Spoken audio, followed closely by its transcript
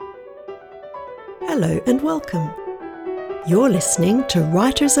Hello and welcome. You're listening to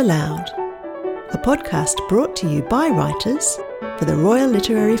Writers Aloud, a podcast brought to you by writers for the Royal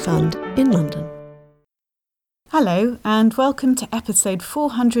Literary Fund in London. Hello and welcome to episode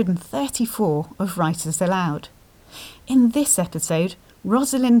 434 of Writers Aloud. In this episode,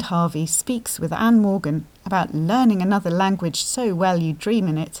 Rosalind Harvey speaks with Anne Morgan about learning another language so well you dream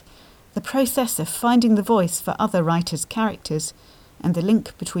in it, the process of finding the voice for other writers' characters, and the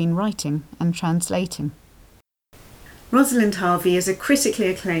link between writing and translating. Rosalind Harvey is a critically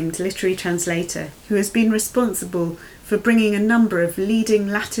acclaimed literary translator who has been responsible for bringing a number of leading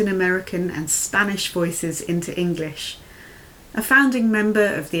Latin American and Spanish voices into English. A founding member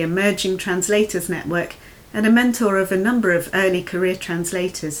of the Emerging Translators Network and a mentor of a number of early career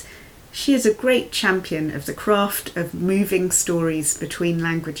translators, she is a great champion of the craft of moving stories between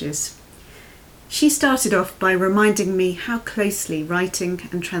languages. She started off by reminding me how closely writing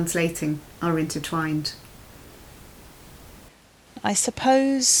and translating are intertwined. I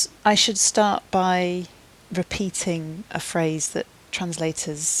suppose I should start by repeating a phrase that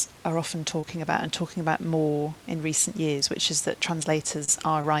translators are often talking about and talking about more in recent years, which is that translators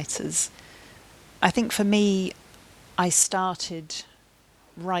are writers. I think for me, I started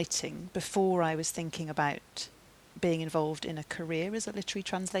writing before I was thinking about being involved in a career as a literary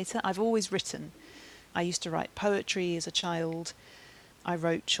translator. I've always written. I used to write poetry as a child. I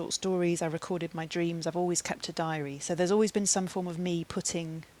wrote short stories. I recorded my dreams. I've always kept a diary. So there's always been some form of me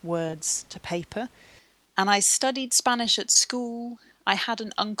putting words to paper. And I studied Spanish at school. I had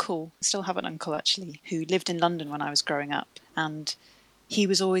an uncle, still have an uncle actually, who lived in London when I was growing up. And he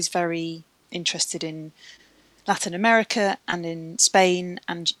was always very interested in Latin America and in Spain,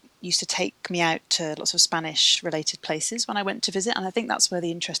 and used to take me out to lots of Spanish related places when I went to visit, and I think that's where the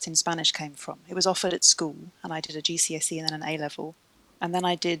interest in Spanish came from. It was offered at school, and I did a GCSE and then an A-level, and then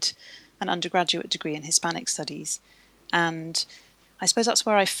I did an undergraduate degree in Hispanic studies, and I suppose that's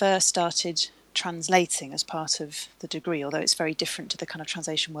where I first started translating as part of the degree, although it's very different to the kind of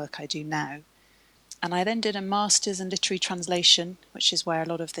translation work I do now. And I then did a master's in literary translation, which is where a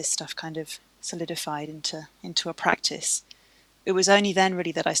lot of this stuff kind of solidified into a practice. It was only then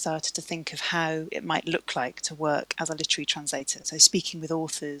really that I started to think of how it might look like to work as a literary translator. So speaking with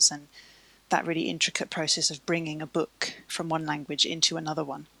authors and that really intricate process of bringing a book from one language into another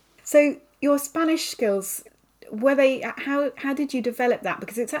one. So your Spanish skills, how did you develop that?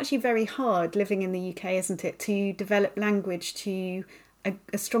 Because it's actually very hard living in the UK, isn't it, to develop language to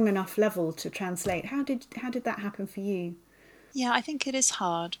a strong enough level to translate. How did that happen for you? Yeah, I think it is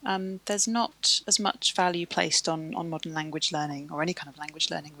hard. There's not as much value placed on modern language learning, or any kind of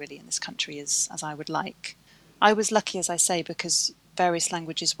language learning really, in this country as I would like. I was lucky, as I say, because various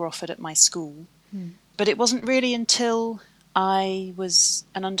languages were offered at my school. But it wasn't really until I was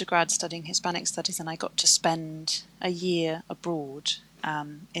an undergrad studying Hispanic studies and I got to spend a year abroad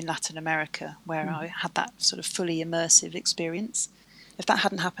in Latin America, where I had that sort of fully immersive experience. If that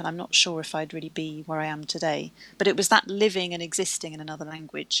hadn't happened, I'm not sure if I'd really be where I am today. But it was that living and existing in another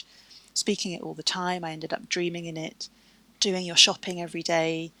language, speaking it all the time. I ended up dreaming in it, doing your shopping every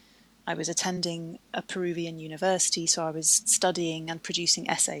day. I was attending a Peruvian university, so I was studying and producing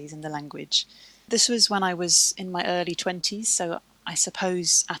essays in the language. This was when I was in my early 20s, so I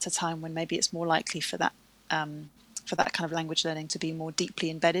suppose at a time when maybe it's more likely for that kind of language learning to be more deeply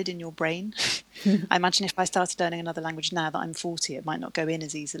embedded in your brain. I imagine if I started learning another language now that I'm 40, it might not go in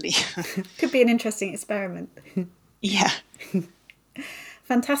as easily. Could be an interesting experiment. Yeah.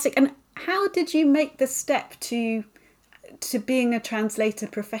 Fantastic. And how did you make the step to being a translator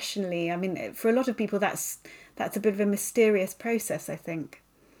professionally? I mean, for a lot of people, that's a bit of a mysterious process, I think.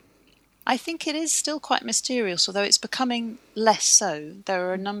 I think it is still quite mysterious, although it's becoming less so. There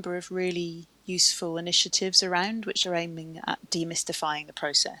are a number of really useful initiatives around which are aiming at demystifying the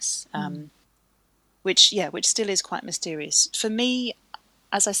process, which still is quite mysterious. For me,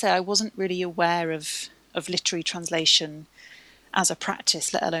 as I say, I wasn't really aware of literary translation as a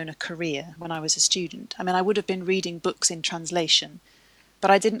practice, let alone a career, when I was a student. I mean, I would have been reading books in translation,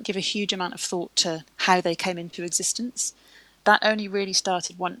 but I didn't give a huge amount of thought to how they came into existence. That only really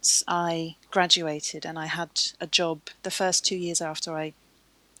started once I graduated, and I had a job the first 2 years after I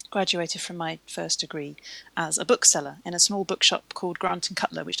graduated from my first degree as a bookseller in a small bookshop called Grant and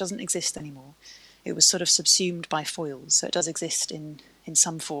Cutler, which doesn't exist anymore. It was sort of subsumed by Foyles, so it does exist in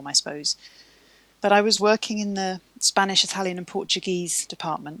some form, I suppose. But I was working in the Spanish, Italian and Portuguese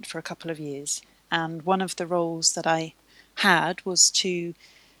department for a couple of years, and one of the roles that I had was to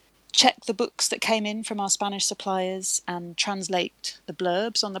check the books that came in from our Spanish suppliers and translate the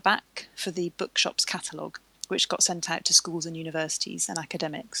blurbs on the back for the bookshop's catalogue, which got sent out to schools and universities and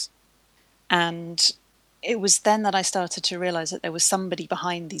academics. And it was then that I started to realise that there was somebody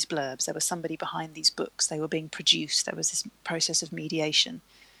behind these blurbs, there was somebody behind these books, they were being produced, there was this process of mediation.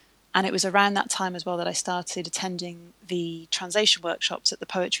 And it was around that time as well that I started attending the translation workshops at the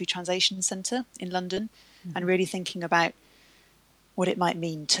Poetry Translation Centre in London, and really thinking about what it might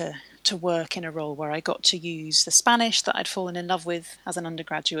mean to work in a role where I got to use the Spanish that I'd fallen in love with as an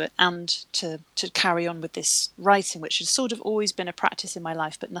undergraduate, and to carry on with this writing, which has sort of always been a practice in my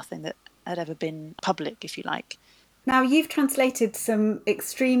life, but nothing that had ever been public, if you like. Now, you've translated some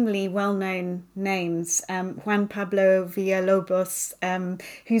extremely well-known names. Juan Pablo Villalobos,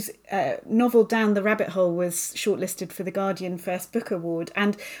 whose novel Down the Rabbit Hole was shortlisted for the Guardian First Book Award.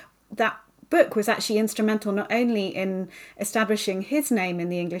 And that book was actually instrumental not only in establishing his name in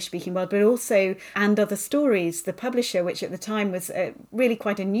the English-speaking world, but also And Other Stories, the publisher, which at the time was really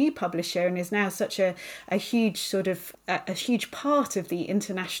quite a new publisher and is now such a huge sort of a huge part of the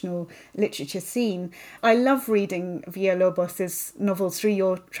international literature scene. I love reading Villalobos's novels through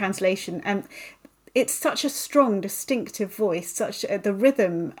your translation, and it's such a strong, distinctive voice. The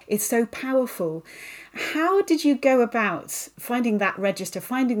rhythm is so powerful. How did you go about finding that register,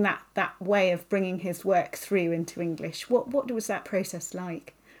 finding that way of bringing his work through into English? What was that process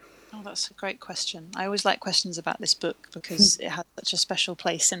like? Oh, that's a great question. I always like questions about this book because it had such a special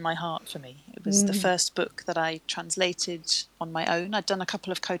place in my heart for me. It was the first book that I translated on my own. I'd done a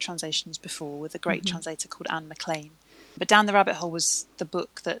couple of co-translations before with a great translator called Anne MacLean. But Down the Rabbit Hole was the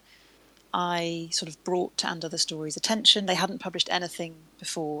book that I sort of brought to And Other Stories' attention. They hadn't published anything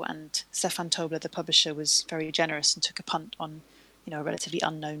before, and Stefan Tobler, the publisher, was very generous and took a punt on, a relatively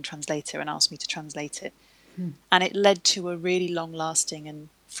unknown translator and asked me to translate it. And it led to a really long-lasting and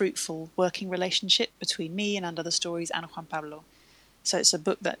fruitful working relationship between me and Other Stories and Juan Pablo. So it's a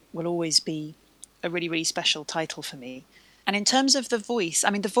book that will always be a really, really special title for me. And in terms of the voice,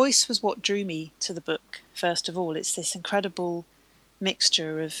 the voice was what drew me to the book, first of all. It's this incredible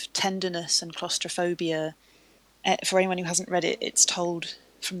mixture of tenderness and claustrophobia. For anyone who hasn't read it, it's told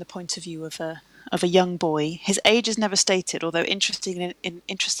from the point of view of a young boy. His age is never stated, although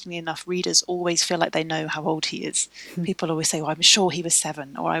interestingly enough, readers always feel like they know how old he is. People always say, I'm sure he was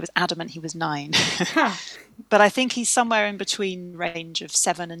 7, or I was adamant he was 9. But I think he's somewhere in between range of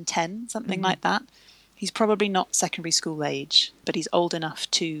 7 and 10, something like that. He's probably not secondary school age, but he's old enough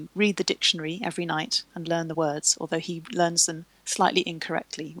to read the dictionary every night and learn the words, although he learns them slightly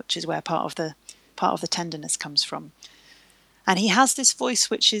incorrectly, which is where part of the tenderness comes from. And he has this voice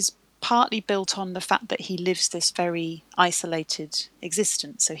which is partly built on the fact that he lives this very isolated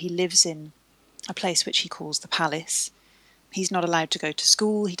existence. So he lives in a place which he calls the palace. He's not allowed to go to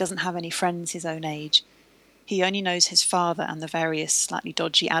school. He doesn't have any friends his own age. He only knows his father and the various slightly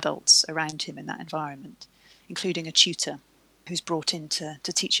dodgy adults around him in that environment, including a tutor who's brought in to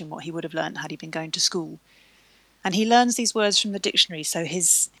teach him what he would have learned had he been going to school. And he learns these words from the dictionary, so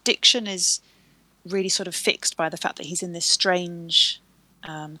his diction is really sort of fixed by the fact that he's in this strange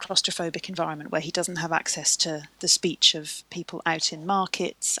claustrophobic environment where he doesn't have access to the speech of people out in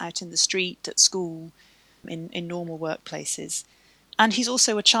markets, out in the street, at school, in normal workplaces. And he's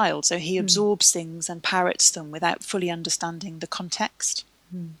also a child, so he absorbs things and parrots them without fully understanding the context.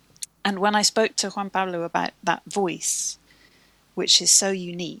 And when I spoke to Juan Pablo about that voice, which is so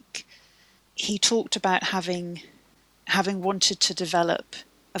unique, he talked about having wanted to develop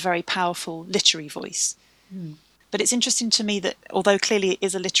a very powerful literary voice. But it's interesting to me that although clearly it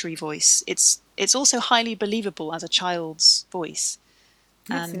is a literary voice, it's also highly believable as a child's voice.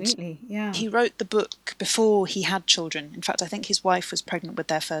 Absolutely, yeah. He wrote the book before he had children. In fact, I think his wife was pregnant with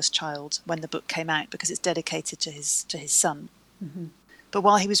their first child when the book came out, because it's dedicated to his son. But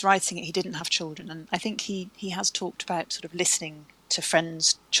while he was writing it, he didn't have children. And I think he has talked about sort of listening to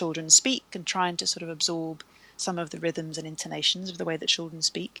friends' children speak and trying to sort of absorb some of the rhythms and intonations of the way that children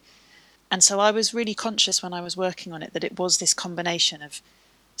speak. And so I was really conscious when I was working on it that it was this combination of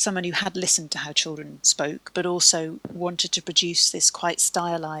someone who had listened to how children spoke, but also wanted to produce this quite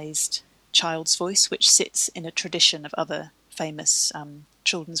stylized child's voice, which sits in a tradition of other famous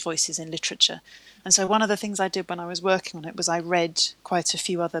children's voices in literature. And so one of the things I did when I was working on it was I read quite a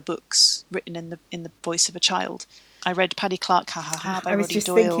few other books written in the voice of a child. I read Paddy Clark, Ha Ha Ha by I was Roddy just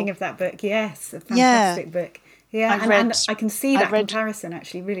Doyle. Thinking of that book, yes, a fantastic book. Yeah, and I can see that comparison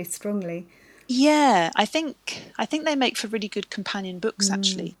actually really strongly. Yeah, I think they make for really good companion books,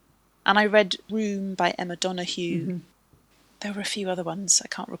 actually. And I read Room by Emma Donoghue. There were a few other ones I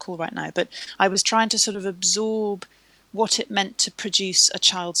can't recall right now, but I was trying to sort of absorb what it meant to produce a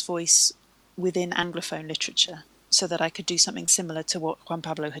child's voice within Anglophone literature so that I could do something similar to what Juan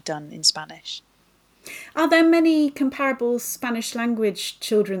Pablo had done in Spanish. Are there many comparable Spanish language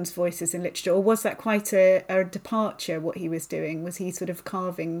children's voices in literature, or was that quite a departure, what he was doing? Was he sort of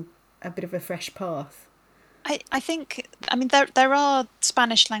carving a bit of a fresh path? I think, I mean, there are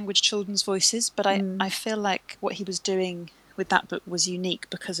Spanish language children's voices, but I feel like what he was doing with that book was unique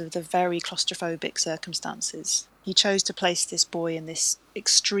because of the very claustrophobic circumstances. He chose to place this boy in this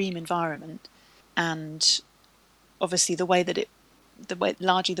extreme environment, and obviously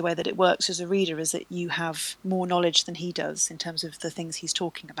largely the way that it works as a reader is that you have more knowledge than he does in terms of the things he's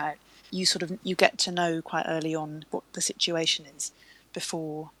talking about. You get to know quite early on what the situation is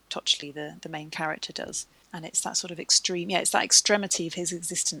before Tochley, the main character, does. And it's that sort of it's that extremity of his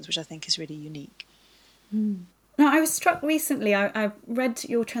existence which I think is really unique. Now, I was struck recently, I read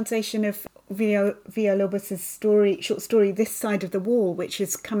your translation of Villalobos' short story, This Side of the Wall, which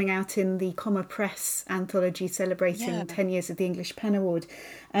is coming out in the Comma Press anthology celebrating 10 years of the English Pen Award.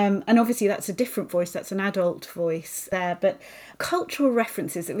 And obviously that's a different voice, that's an adult voice there. But cultural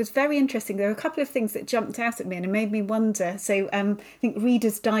references, it was very interesting. There were a couple of things that jumped out at me and it made me wonder. So I think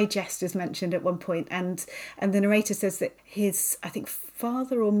Reader's Digest is mentioned at one point, and the narrator says that his, I think,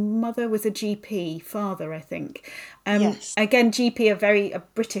 father or mother was a GP, father, I think. Yes. Again, GP, very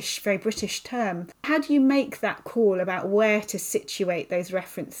British term. How do you make that call about where to situate those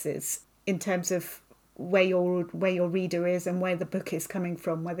references in terms of where your reader is and where the book is coming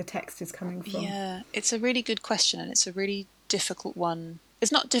from, where the text is coming from? Yeah, it's a really good question, and it's a really difficult one.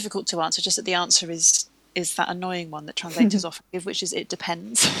 It's not difficult to answer, just that the answer is that annoying one that translators often give, which is it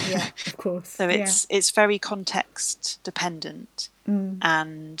depends. Yeah, of course. So it's very context dependent,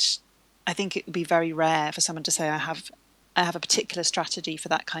 and I think it would be very rare for someone to say I have a particular strategy for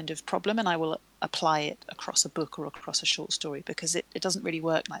that kind of problem and I will apply it across a book or across a short story, because it doesn't really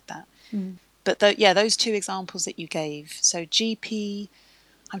work like that. But those two examples that you gave, so GP,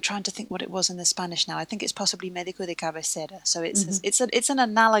 I'm trying to think what it was in the Spanish now. I think it's possibly médico de cabecera. So it's an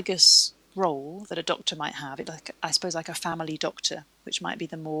analogous role that a doctor might have. I suppose like a family doctor, which might be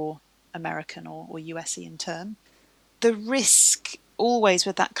the more American or USian term. The risk always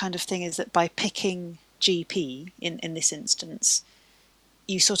with that kind of thing is that by picking GP in this instance,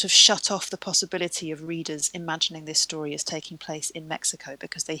 you sort of shut off the possibility of readers imagining this story as taking place in Mexico,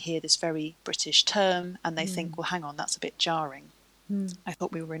 because they hear this very British term and they think, well, hang on, that's a bit jarring. I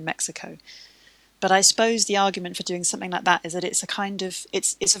thought we were in Mexico. But I suppose the argument for doing something like that is that it's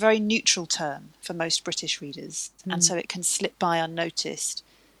a very neutral term for most British readers, and so it can slip by unnoticed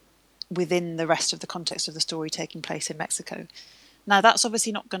within the rest of the context of the story taking place in Mexico. Now, that's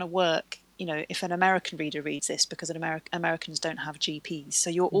obviously not going to work, if an American reader reads this, because Americans don't have GPs. So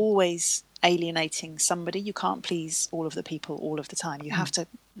you're always alienating somebody. You can't please all of the people all of the time. You have to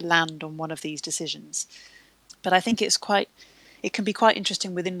land on one of these decisions. But I think it can be quite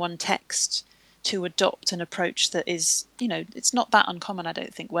interesting within one text to adopt an approach that is, it's not that uncommon, I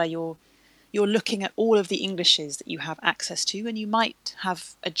don't think, where you're looking at all of the Englishes that you have access to, and you might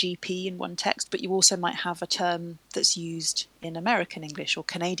have a GP in one text, but you also might have a term that's used in American English or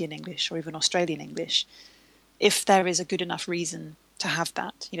Canadian English or even Australian English, if there is a good enough reason to have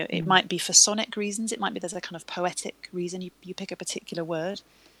that. It might be for sonic reasons, it might be there's a kind of poetic reason you pick a particular word.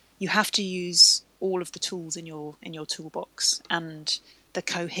 You have to use all of the tools in your toolbox, and the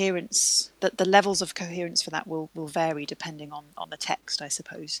coherence, the levels of coherence for that will vary depending on the text, I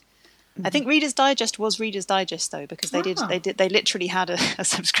suppose. I think Reader's Digest was Reader's Digest though, because they literally had a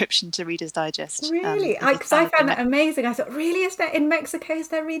subscription to Reader's Digest. Really? Because I found that amazing. I thought, really, is there in Mexico? Is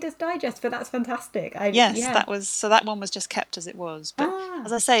there Reader's Digest? But that's fantastic. That one was just kept as it was. But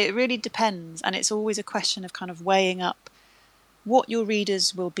as I say, it really depends, and it's always a question of kind of weighing up what your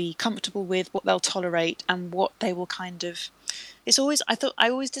readers will be comfortable with, what they'll tolerate, and what they will kind of. I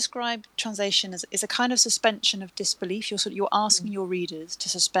always describe translation as a kind of suspension of disbelief. You're asking your readers to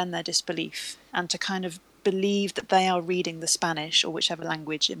suspend their disbelief and to kind of believe that they are reading the Spanish or whichever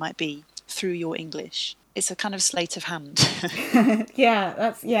language it might be through your English. It's a kind of sleight of hand.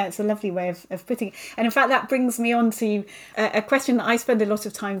 It's a lovely way of putting it. And in fact, that brings me on to a question that I spend a lot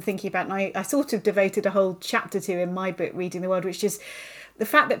of time thinking about, and I sort of devoted a whole chapter to in my book, Reading the World, which is the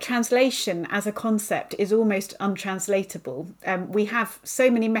fact that translation as a concept is almost untranslatable. We have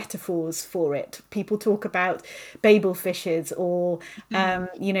so many metaphors for it. People talk about Babel fishes or,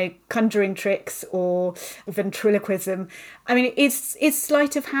 conjuring tricks or ventriloquism. I mean, is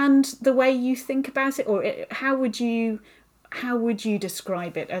sleight of hand the way you think about it, or how would you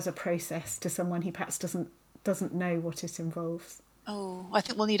describe it as a process to someone who perhaps doesn't know what it involves? Oh, I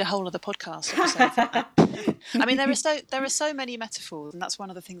think we'll need a whole other podcast episode for that. I mean, there are so many metaphors, and that's one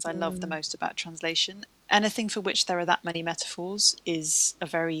of the things I love the most about translation. Anything for which there are that many metaphors is a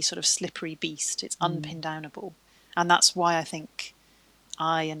very sort of slippery beast. It's unpin downable, and that's why I think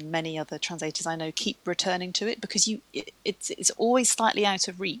I and many other translators I know keep returning to it, because it's always slightly out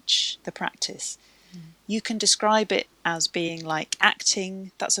of reach, the practice. You can describe it as being like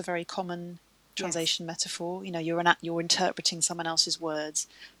acting. That's a very common translation metaphor. You know, you're interpreting someone else's words,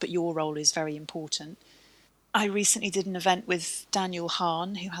 but your role is very important. I recently did an event with Daniel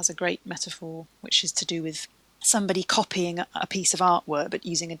Hahn, who has a great metaphor, which is to do with somebody copying a piece of artwork but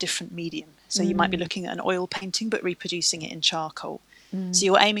using a different medium. So you might be looking at an oil painting but reproducing it in charcoal. So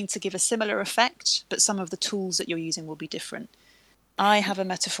you're aiming to give a similar effect, but some of the tools that you're using will be different. I have a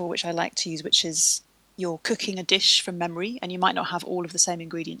metaphor which I like to use, which is you're cooking a dish from memory, and you might not have all of the same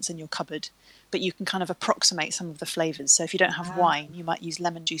ingredients in your cupboard, but you can kind of approximate some of the flavours. So if you don't have wine, you might use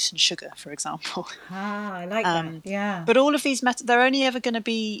lemon juice and sugar, for example. I like that. Yeah. But all of these they're only ever going to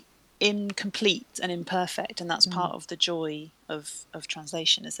be incomplete and imperfect, and that's part of the joy of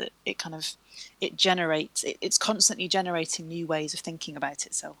translation, is that it's constantly generating new ways of thinking about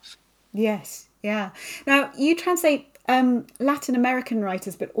itself. Yes. Yeah. Now, you translate Latin American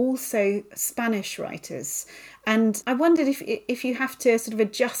writers, but also Spanish writers. And I wondered if you have to sort of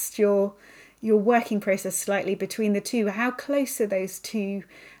adjust your working process slightly between the two. How close are those two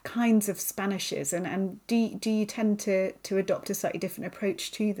kinds of Spanishes? And do you tend to adopt a slightly different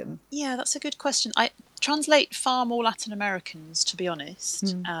approach to them? Yeah, that's a good question. I translate far more Latin Americans, to be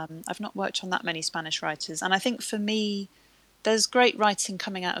honest. I've not worked on that many Spanish writers. And I think for me, there's great writing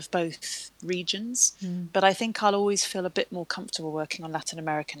coming out of both regions, but I think I'll always feel a bit more comfortable working on Latin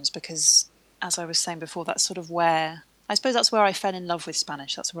Americans because, as I was saying before, that's sort of where I fell in love with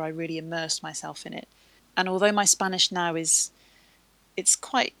Spanish. That's where I really immersed myself in it. And although my Spanish now it's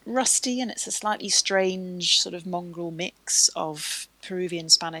quite rusty and it's a slightly strange sort of mongrel mix of Peruvian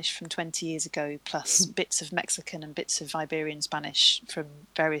Spanish from 20 years ago, plus bits of Mexican and bits of Iberian Spanish from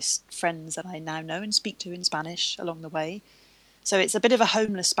various friends that I now know and speak to in Spanish along the way. So it's a bit of a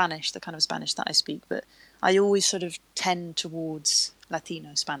homeless Spanish, the kind of Spanish that I speak, but I always sort of tend towards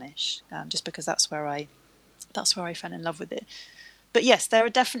Latino Spanish, just because that's where I fell in love with it. But yes, they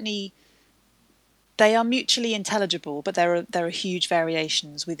are mutually intelligible, but there are huge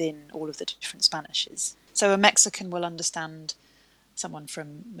variations within all of the different Spanishes. So a Mexican will understand someone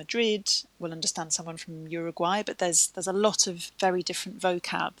from Madrid, will understand someone from Uruguay, but there's a lot of very different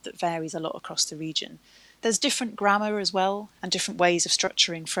vocab that varies a lot across the region. There's different grammar as well and different ways of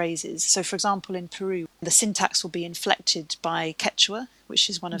structuring phrases. So, for example, in Peru, the syntax will be inflected by Quechua, which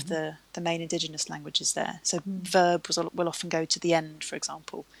is one of the main indigenous languages there. So verb will often go to the end, for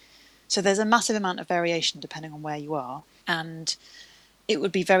example. So there's a massive amount of variation depending on where you are. And it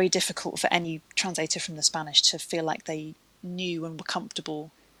would be very difficult for any translator from the Spanish to feel like they knew and were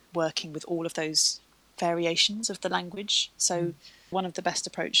comfortable working with all of those variations of the language. So one of the best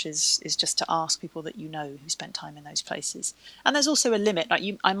approaches is just to ask people that you know who spent time in those places. And there's also a limit. Like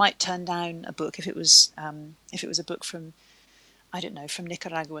I might turn down a book if it was a book from, I don't know, from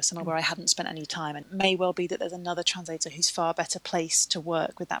Nicaragua, somewhere where I hadn't spent any time. And it may well be that there's another translator who's far better placed to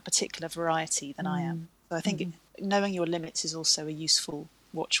work with that particular variety than I am. So I think knowing your limits is also a useful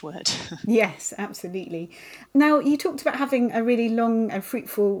watchword. Yes, absolutely. Now, you talked about having a really long and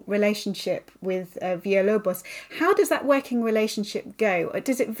fruitful relationship with Villalobos. How does that working relationship go?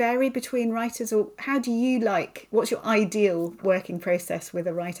 Does it vary between writers, or what's your ideal working process with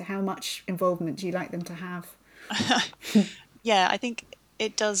a writer? How much involvement do you like them to have? Yeah, I think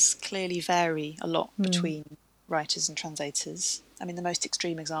it does clearly vary a lot between writers and translators. I mean, the most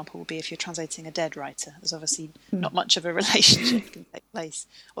extreme example would be if you're translating a dead writer. There's obviously not much of a relationship can take place.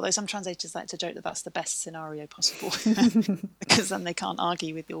 Although some translators like to joke that that's the best scenario possible because then they can't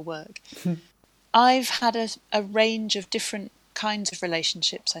argue with your work. I've had a range of different kinds of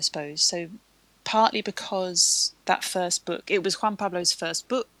relationships, I suppose. So partly because that first book, it was Juan Pablo's first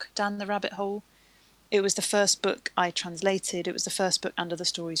book, Down the Rabbit Hole. It was the first book I translated. It was the first book Under the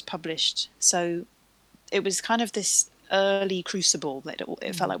Stories published. So it was kind of this early crucible that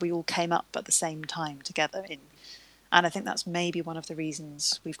it felt like we all came up at the same time together in. And I think that's maybe one of the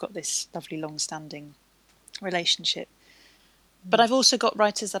reasons we've got this lovely long-standing relationship. But I've also got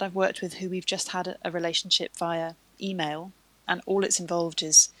writers that I've worked with who we've just had a relationship via email, and all it's involved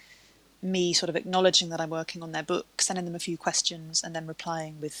is me sort of acknowledging that I'm working on their book, sending them a few questions, and then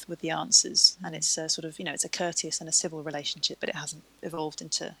replying with the answers. And it's a sort of, it's a courteous and a civil relationship, but it hasn't evolved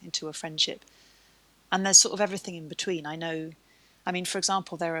into a friendship. And there's sort of everything in between. For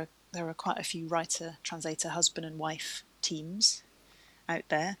example, there are quite a few writer-translator husband and wife teams. out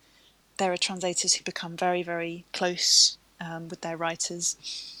there. There are translators who become very, very close with their writers,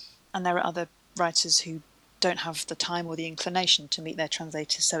 and there are other writers who don't have the time or the inclination to meet their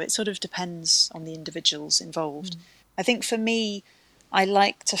translators. So it sort of depends on the individuals involved. I think for me, I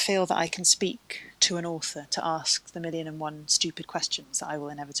like to feel that I can speak to an author, to ask the million and one stupid questions that I will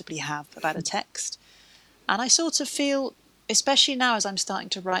inevitably have about a text. And I sort of feel, especially now as I'm starting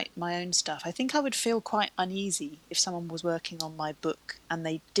to write my own stuff, I think I would feel quite uneasy if someone was working on my book and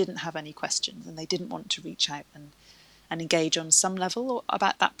they didn't have any questions and they didn't want to reach out and engage on some level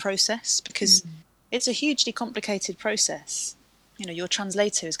about that process, because it's a hugely complicated process. You know, your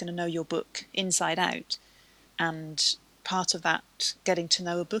translator is going to know your book inside out, and part of that getting to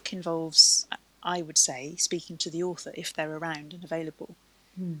know a book involves, I would say, speaking to the author if they're around and available.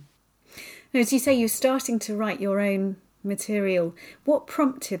 As you say, you're starting to write your own material. What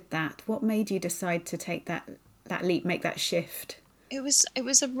prompted that? What made you decide to take that leap, make that shift? It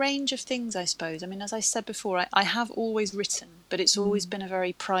was a range of things, I suppose. I mean, as I said before, I have always written, but it's always been a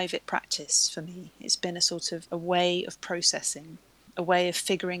very private practice for me. It's been a sort of a way of processing, a way of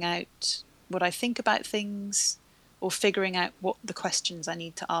figuring out what I think about things, or figuring out what the questions I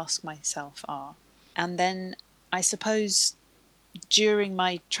need to ask myself are. And then I suppose during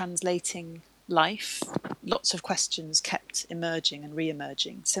my translating life, lots of questions kept emerging and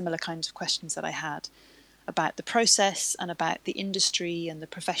re-emerging, similar kinds of questions that I had about the process and about the industry and the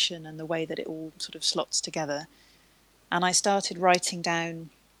profession and the way that it all sort of slots together. And I started writing down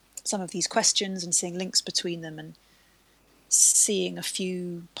some of these questions and seeing links between them and seeing a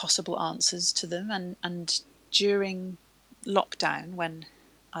few possible answers to them. And during lockdown, when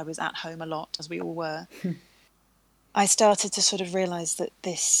I was at home a lot, as we all were, I started to sort of realise that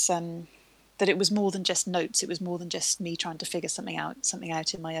this that it was more than just notes. It was more than just me trying to figure something out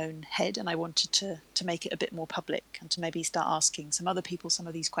in my own head, and I wanted to make it a bit more public and to maybe start asking some other people some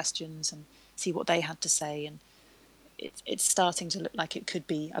of these questions and see what they had to say. And it's starting to look like it could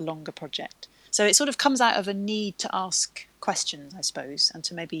be a longer project. So it sort of comes out of a need to ask questions, I suppose, and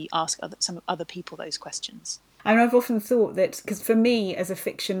to maybe ask some other people those questions. I mean, I've often thought that, because for me as a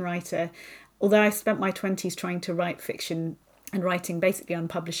fiction writer, although I spent my 20s trying to write fiction and writing basically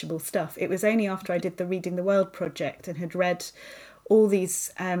unpublishable stuff, it was only after I did the Reading the World project and had read all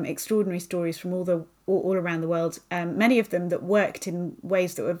these extraordinary stories from all around the world, many of them that worked in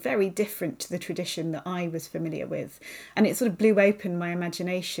ways that were very different to the tradition that I was familiar with. And it sort of blew open my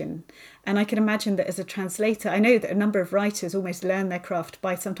imagination. And I can imagine that as a translator, I know that a number of writers almost learn their craft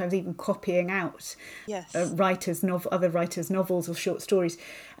by sometimes even copying out other writers' novels or short stories.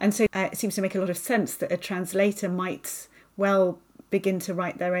 And so it seems to make a lot of sense that a translator might well begin to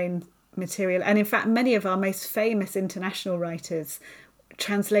write their own material. And in fact, many of our most famous international writers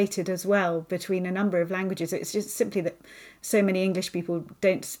translated as well between a number of languages. It's just simply that so many English people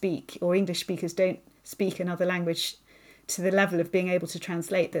don't speak, or English speakers don't speak another language to the level of being able to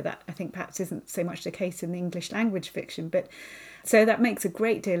translate, that I think perhaps isn't so much the case in the English language fiction. But so that makes a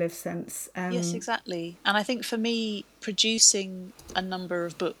great deal of sense. Yes, exactly. And I think for me, producing a number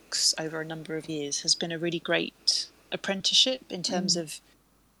of books over a number of years has been a really great apprenticeship in terms of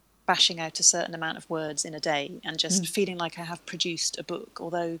bashing out a certain amount of words in a day and just feeling like I have produced a book,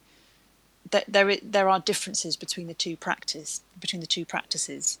 although there are differences between the two practices,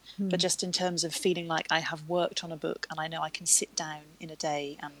 but just in terms of feeling like I have worked on a book and I know I can sit down in a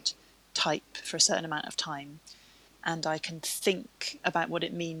day and type for a certain amount of time, and I can think about what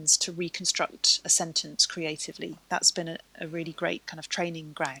it means to reconstruct a sentence creatively. That's been a really great kind of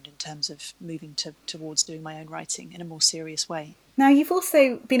training ground in terms of moving towards doing my own writing in a more serious way. Now, you've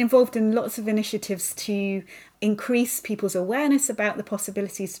also been involved in lots of initiatives to increase people's awareness about the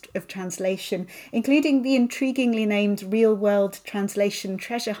possibilities of translation, including the intriguingly named Real World Translation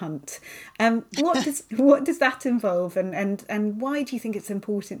Treasure Hunt. What does that involve, and why do you think it's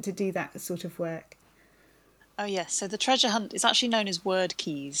important to do that sort of work? Oh yes, so the treasure hunt is actually known as Word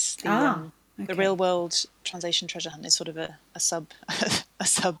Keys. The Real World Translation Treasure Hunt is sort of a sub a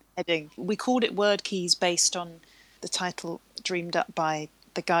subheading. We called it Word Keys based on the title dreamed up by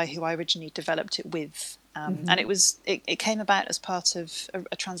the guy who I originally developed it with, and it came about as part of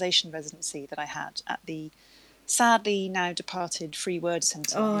a translation residency that I had at the sadly now departed Free Word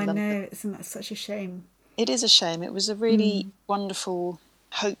Centre in London. I know, isn't that such a shame? It is a shame. It was a really wonderful,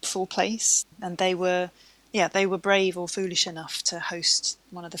 hopeful place, and they were brave or foolish enough to host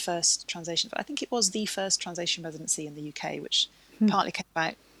one of the first translations. I think it was the first translation residency in the UK, which partly came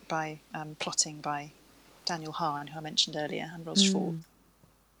about by plotting by Daniel Hahn, who I mentioned earlier, and Ros Ford.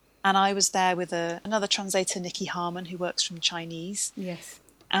 And I was there with another translator, Nikki Harmon, who works from Chinese. Yes.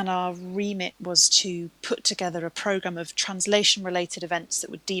 And our remit was to put together a programme of translation-related events that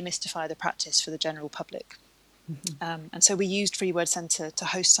would demystify the practice for the general public. And so we used Free Word Centre to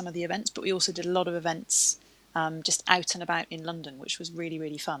host some of the events, but we also did a lot of events just out and about in London, which was really,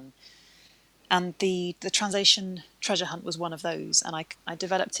 really fun. And the translation treasure hunt was one of those. And I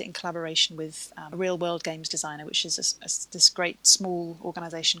developed it in collaboration with a real world games designer, which is this great small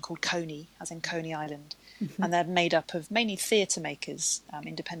organisation called Coney, as in Coney Island. And they're made up of mainly theatre makers,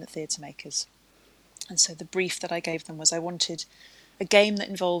 independent theatre makers. And so the brief that I gave them was I wanted a game that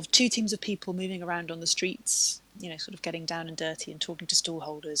involved two teams of people moving around on the streets, sort of getting down and dirty and talking to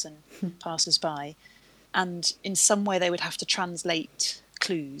stallholders and passers-by. And in some way they would have to translate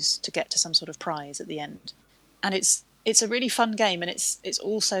clues to get to some sort of prize at the end. And it's a really fun game, and it's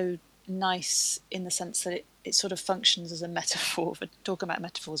also nice in the sense that it sort of functions as a metaphor for talking about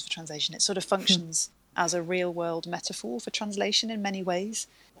metaphors for translation. It sort of functions as a real world metaphor for translation in many ways.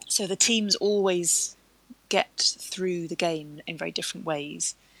 So the teams always get through the game in very different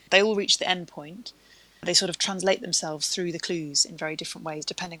ways. They all reach the end point. They sort of translate themselves through the clues in very different ways,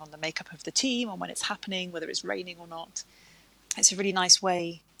 depending on the makeup of the team, on when it's happening, whether it's raining or not. It's a really nice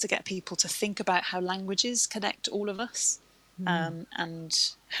way to get people to think about how languages connect all of us,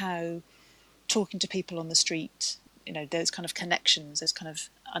 and how talking to people on the street, those kind of connections, those kind of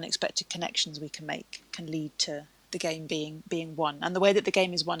unexpected connections we can make can lead to the game being won. And the way that the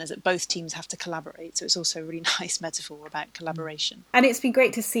game is won is that both teams have to collaborate. So it's also a really nice metaphor about collaboration. And it's been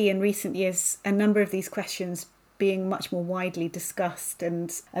great to see in recent years a number of these questions being much more widely discussed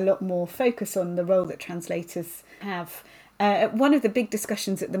and a lot more focus on the role that translators have. One of the big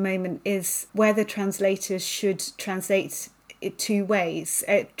discussions at the moment is whether translators should translate it two ways.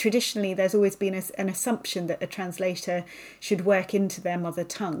 Traditionally, there's always been an assumption that a translator should work into their mother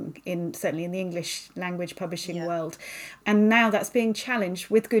tongue, certainly in the English language publishing world. And now that's being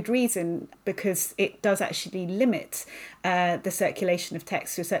challenged with good reason, because it does actually limit the circulation of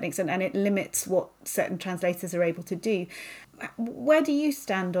text to a certain extent, and it limits what certain translators are able to do. Where do you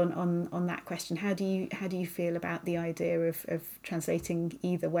stand on that question? How do you feel about the idea of translating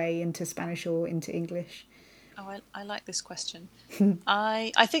either way, into Spanish or into English? Oh, I like this question.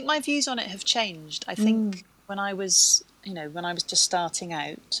 I think my views on it have changed. I think when I was just starting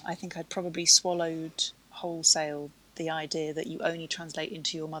out, I think I'd probably swallowed wholesale the idea that you only translate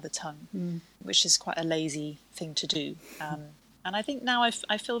into your mother tongue, which is quite a lazy thing to do. And I think now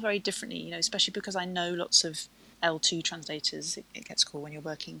I feel very differently, especially because I know lots of L2 translators, it gets called when you're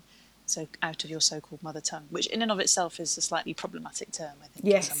working so out of your so-called mother tongue, which in and of itself is a slightly problematic term, I think.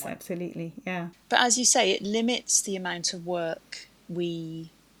 Yes, absolutely, yeah. But as you say, it limits the amount of work we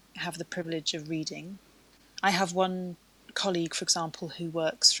have the privilege of reading. I have one colleague, for example, who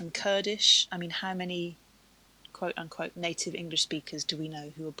works from Kurdish. I mean, how many quote-unquote native English speakers do we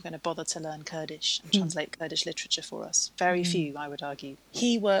know who are going to bother to learn Kurdish and translate Kurdish literature for us? Very few, I would argue.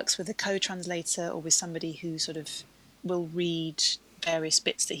 He works with a co-translator or with somebody who sort of will read various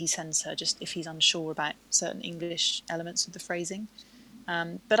bits that he sends her, just if he's unsure about certain English elements of the phrasing.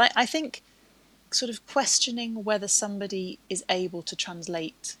 But I think sort of questioning whether somebody is able to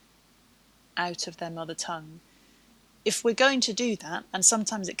translate out of their mother tongue, if we're going to do that, and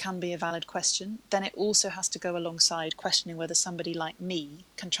sometimes it can be a valid question, then it also has to go alongside questioning whether somebody like me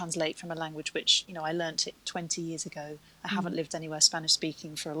can translate from a language which, I learnt it 20 years ago. I haven't lived anywhere Spanish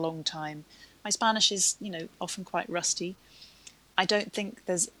speaking for a long time. My Spanish is, often quite rusty. I don't think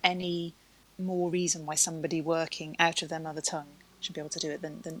there's any more reason why somebody working out of their mother tongue should be able to do it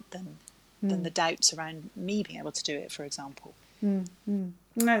than the doubts around me being able to do it, for example.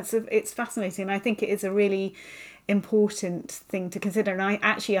 No, it's fascinating. I think it is a really important thing to consider, and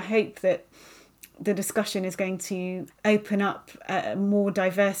I hope that the discussion is going to open up more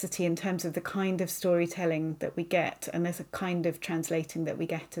diversity in terms of the kind of storytelling that we get, and there's a kind of translating that we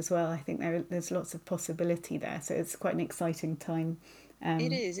get as well. I think there's lots of possibility there, so it's quite an exciting time.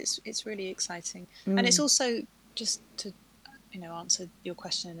 It is. It's really exciting, and it's also, just to answer your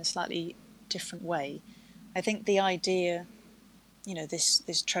question in a slightly different way, I think the idea,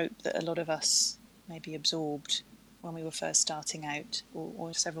 this trope that a lot of us maybe absorbed when we were first starting out,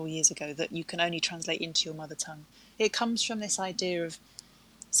 or several years ago, that you can only translate into your mother tongue. It comes from this idea of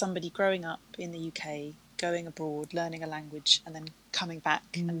somebody growing up in the UK, going abroad, learning a language, and then coming back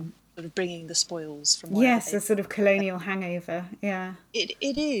and sort of bringing the spoils from wherever. Yes, a sort of colonial hangover, yeah. It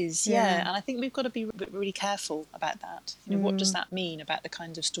is, yeah. And I think we've got to be really careful about that. What does that mean about the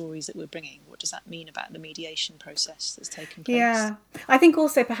kinds of stories that we're bringing? What does that mean about the mediation process that's taken place? Yeah, I think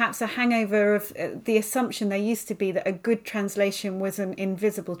also perhaps a hangover of the assumption there used to be that a good translation was an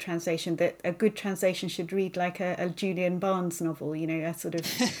invisible translation, that a good translation should read like a Julian Barnes novel, a sort of...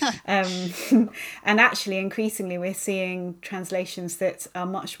 and actually, increasingly, we're seeing translations that are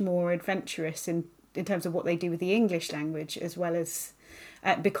much more adventurous in terms of what they do with the English language, as well as...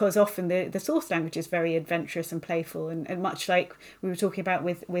 because often the source language is very adventurous and playful, and much like we were talking about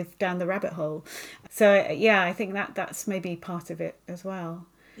with Down the Rabbit Hole. So yeah, I think that's maybe part of it as well.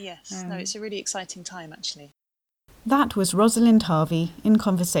 Yes, no, it's a really exciting time actually. That was Rosalind Harvey in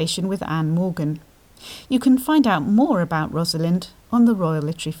conversation with Anne Morgan. You can find out more about Rosalind on the Royal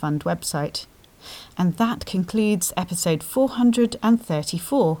Literary Fund website. And that concludes episode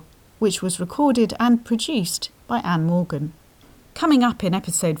 434, which was recorded and produced by Anne Morgan. Coming up in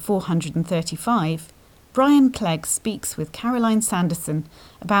episode 435, Brian Clegg speaks with Caroline Sanderson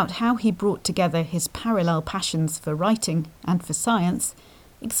about how he brought together his parallel passions for writing and for science,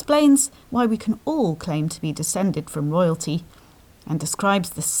 explains why we can all claim to be descended from royalty, and describes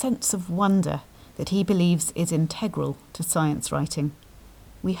the sense of wonder that he believes is integral to science writing.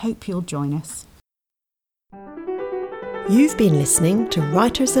 We hope you'll join us. You've been listening to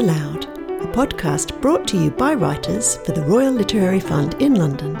Writers Aloud, a podcast brought to you by writers for the Royal Literary Fund in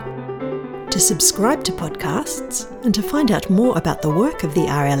London. To subscribe to podcasts and to find out more about the work of the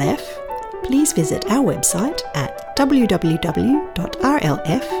RLF, please visit our website at www.rlf.org.uk.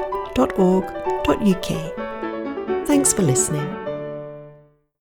 Thanks for listening.